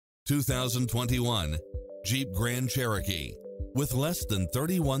2021 Jeep Grand Cherokee. With less than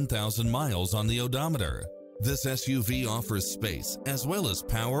 31,000 miles on the odometer, this SUV offers space as well as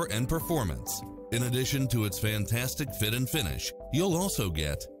power and performance. In addition to its fantastic fit and finish, you'll also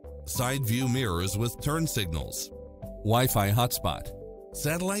get side view mirrors with turn signals, Wi-Fi hotspot,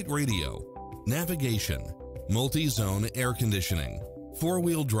 satellite radio, navigation, multi-zone air conditioning,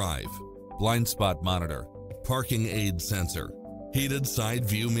 four-wheel drive, blind spot monitor, parking aid sensor, heated side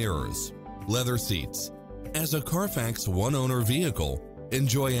view mirrors, leather seats. As a Carfax one-owner vehicle,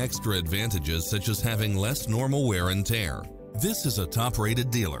 enjoy extra advantages such as having less normal wear and tear. This is a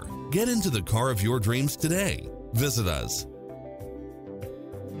top-rated dealer. Get into the car of your dreams today. Visit us.